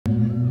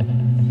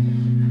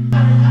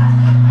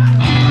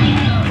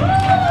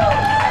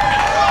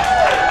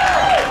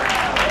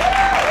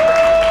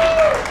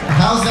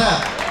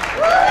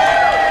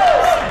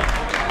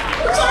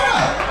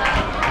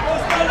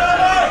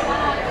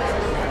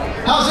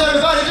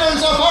everybody doing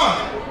so far?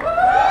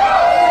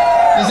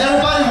 Is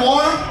everybody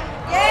warm?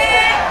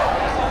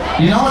 Yeah!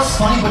 You know what's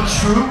funny but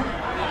true?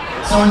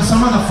 So in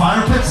some of the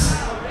fire pits,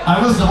 I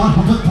was the one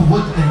who put the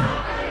wood in.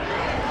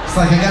 It's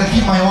like I gotta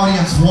keep my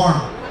audience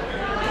warm.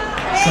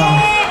 So,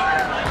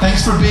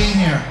 thanks for being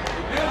here.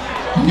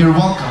 You're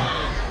welcome.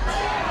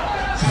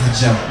 This is a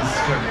joke. This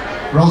is good.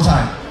 Roll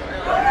time.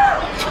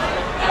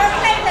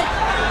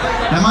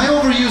 Am I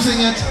overusing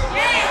it?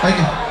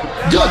 Okay.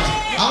 Good.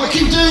 I'm gonna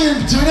keep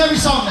doing every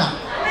song now.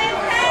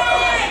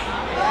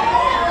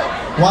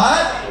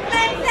 What?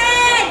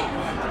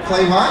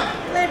 Play what?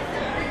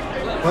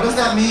 What does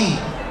that mean?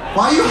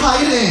 Why are you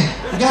hiding?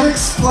 You gotta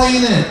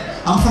explain it.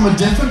 I'm from a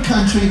different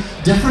country,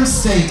 different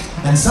state,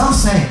 and some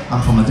say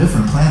I'm from a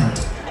different planet.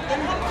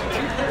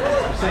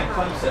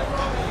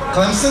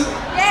 Clemson?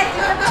 Yes,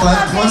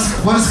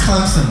 what is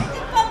Clemson?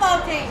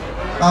 Football team.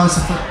 Oh, it's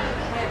a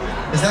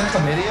is that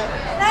chlamydia?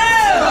 No!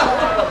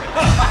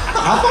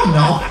 I don't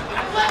know.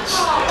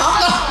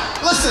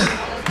 Listen,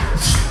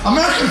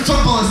 American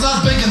football is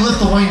not big in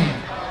Lithuania,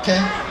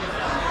 okay?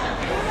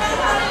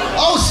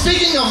 Oh,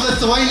 speaking of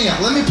Lithuania,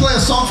 let me play a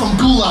song from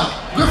Gulag.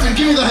 Griffin,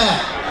 give me the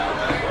hat.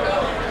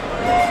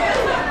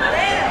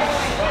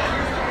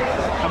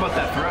 How about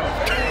that throw?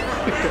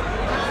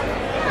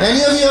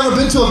 Any of you ever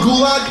been to a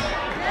Gulag?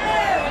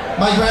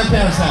 My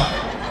grandparents have.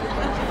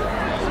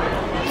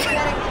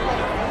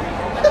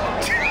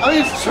 I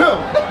mean, it's true.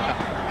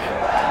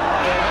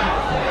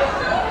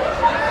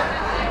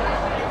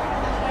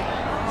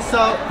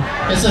 So,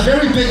 it's a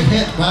very big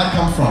hit where I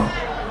come from.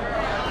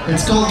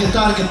 It's called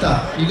Guitar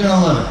Guitar. You're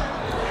gonna love it.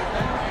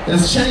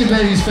 It's Chenny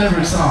Baby's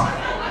favorite song.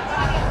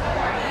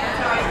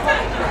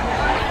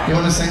 You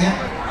wanna sing it?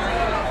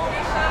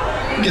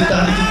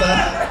 Guitar Guitar.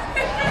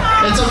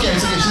 It's okay,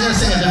 it's okay. She's gonna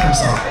sing a different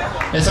song.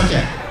 It's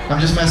okay. I'm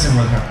just messing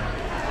with her.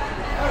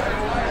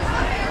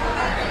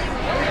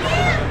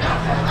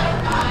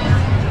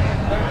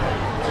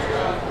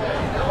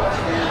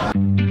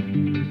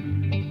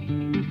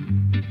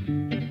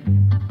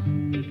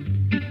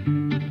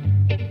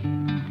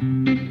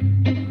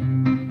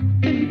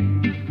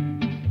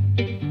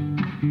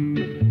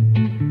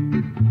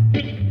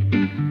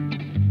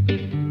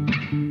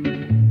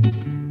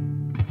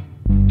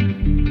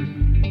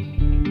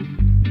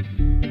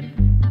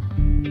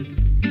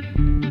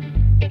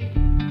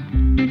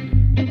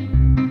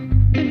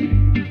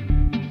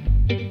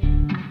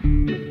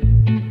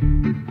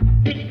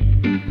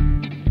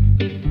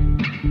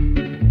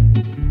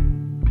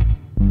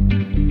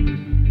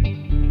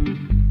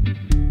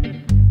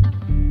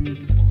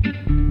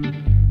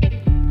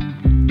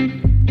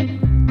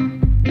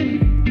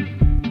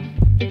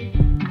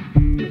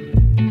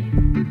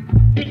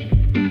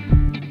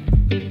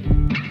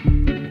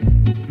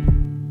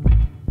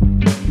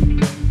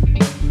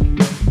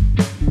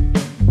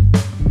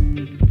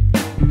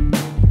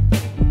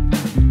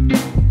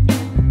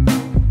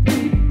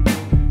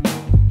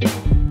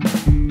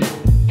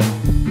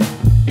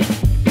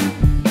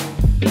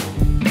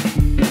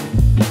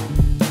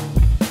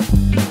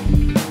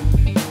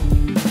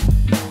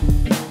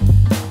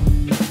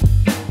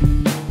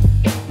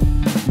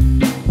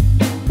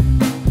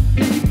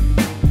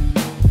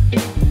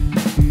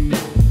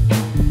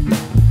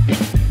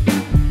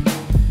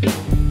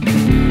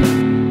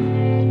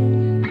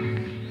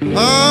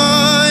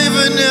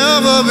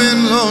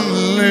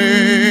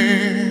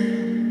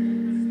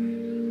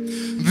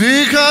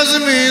 Because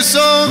of me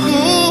so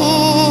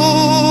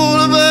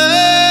cool,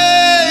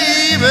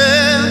 baby.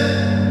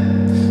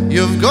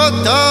 You've got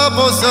the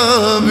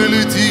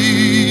possibility.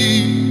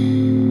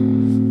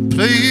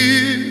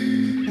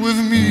 Play with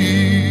me.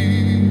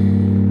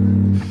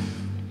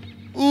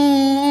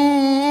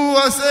 Ooh,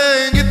 I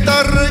say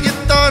guitar,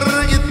 guitar,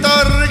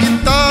 guitar,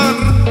 guitar.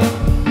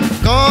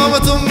 Come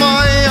to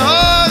my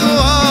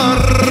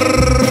heart,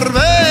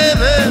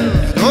 baby.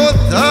 Got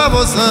the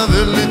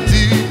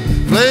possibility.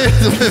 Play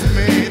with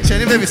me.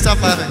 Chenny baby, stop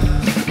laughing.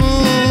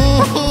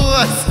 Ooh,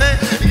 I say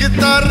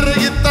guitar,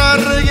 guitar,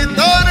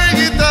 guitar,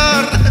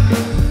 guitar.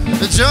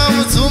 Jump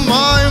to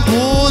my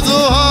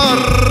boudoir,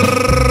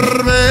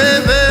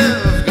 baby.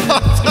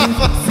 Got the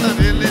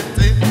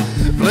possibility.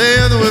 Play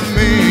it with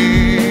me.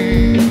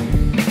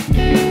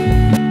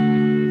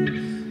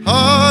 I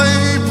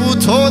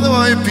put on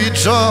my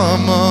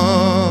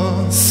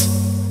pajamas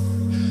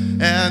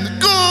and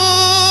go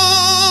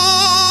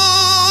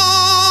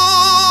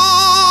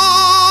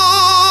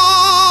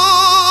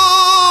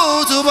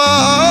to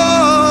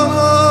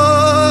Bahamas.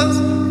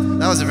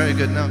 That was a very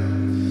good note.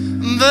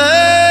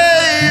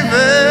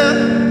 Baby,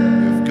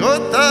 you've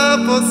got the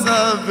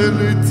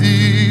possibility.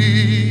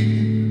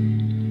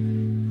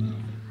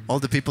 All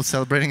the people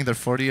celebrating their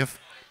 40th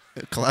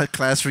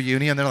class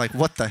reunion, they're like,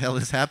 what the hell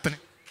is happening?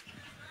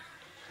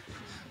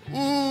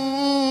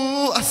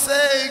 Ooh, I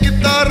say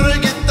guitar,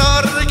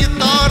 guitar,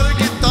 guitar,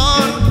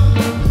 guitar.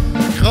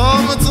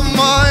 Come to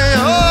my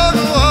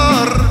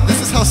heart. This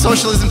is how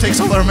socialism takes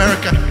over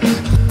America.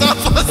 The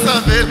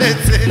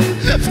possibility.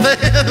 Play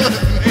it with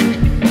me.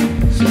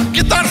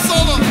 Guitar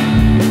solo.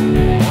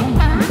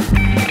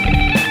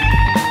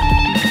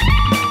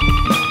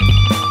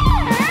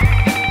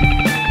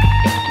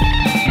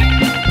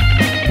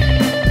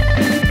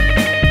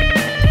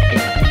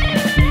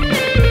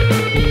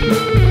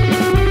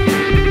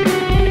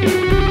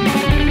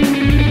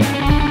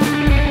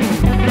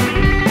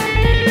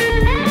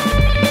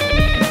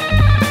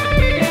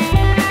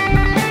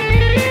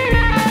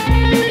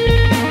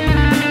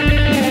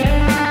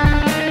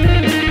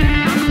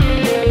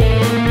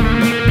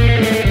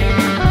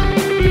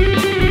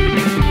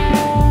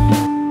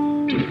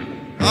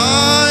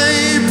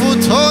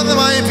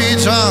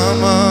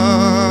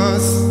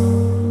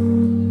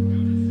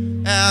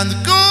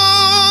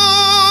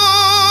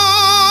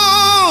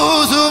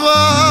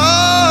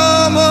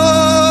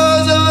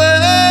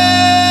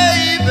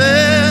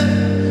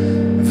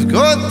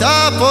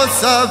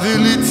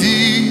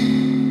 possibility.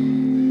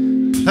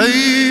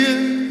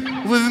 Play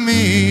with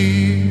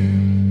me.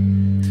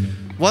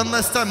 One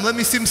last time, let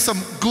me see some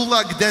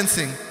gulag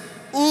dancing.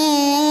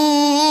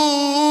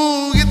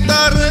 Ooh,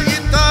 guitar,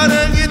 guitar,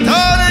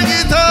 guitar,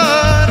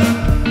 guitar.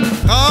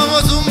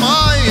 Vamos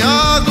my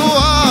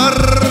jaguar,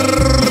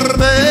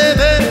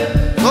 baby.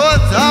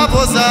 What's a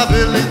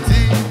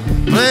possibility?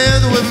 Play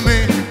with me.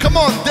 Come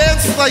on,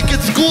 dance like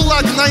it's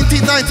Gulag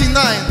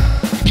 1999.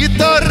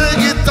 Guitar,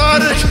 guitar,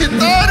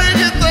 guitar,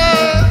 guitar.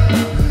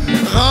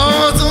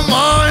 Vamos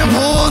my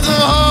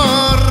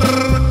boudoir,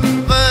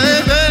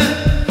 baby.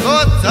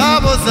 What's a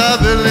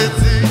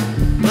possibility?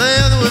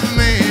 Play with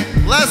me.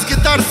 Last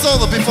guitar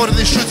solo before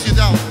they shoot you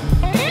down.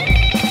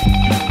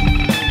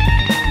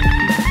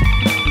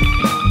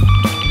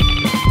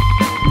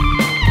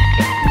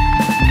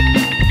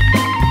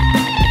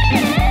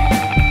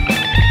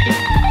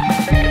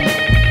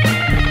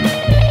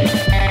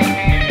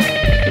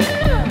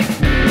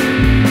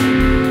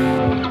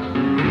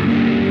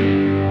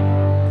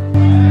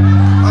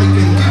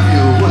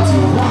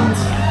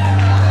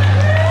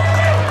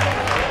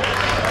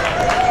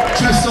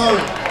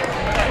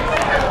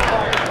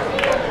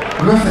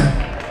 Griffin,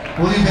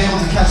 will you be able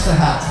to catch the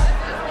hat?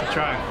 I'll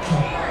try.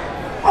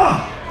 Oh,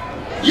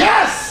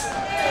 yes!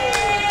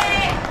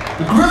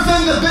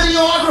 Griffin, the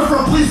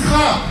videographer, please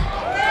clap.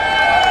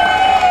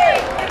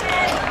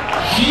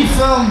 He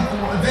filmed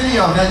a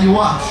video that you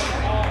watch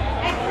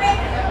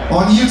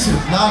on YouTube,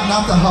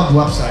 not the Hub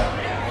website.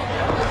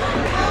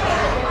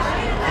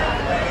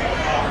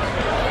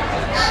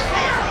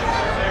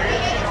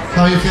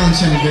 How are you feeling,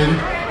 Chinny, baby?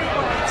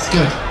 It's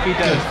good. He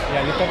does. Good.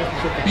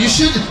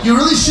 Yeah, You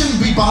really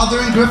shouldn't be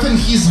bothering Griffin.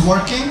 He's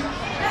working,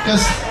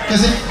 because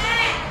if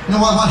you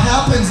know what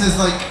happens is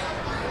like,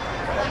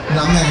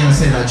 no, I'm not gonna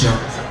say that joke.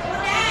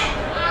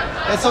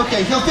 It's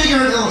okay. He'll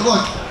figure it out.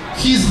 Look,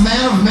 he's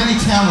man of many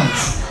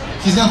talents.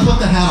 He's gonna put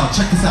the hat on.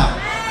 Check this out.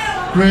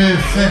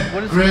 Griffin,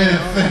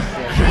 Griffin,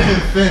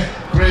 Griffin,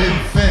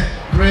 Griffin,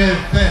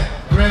 Griffin,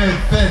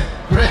 Griffin,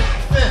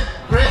 Griffin,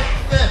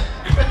 Griffin.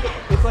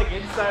 it's like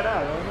inside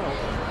out. I don't know.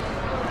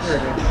 There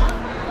it is.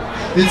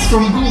 It's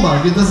from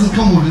Gulag, it doesn't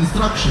come with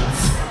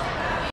instructions.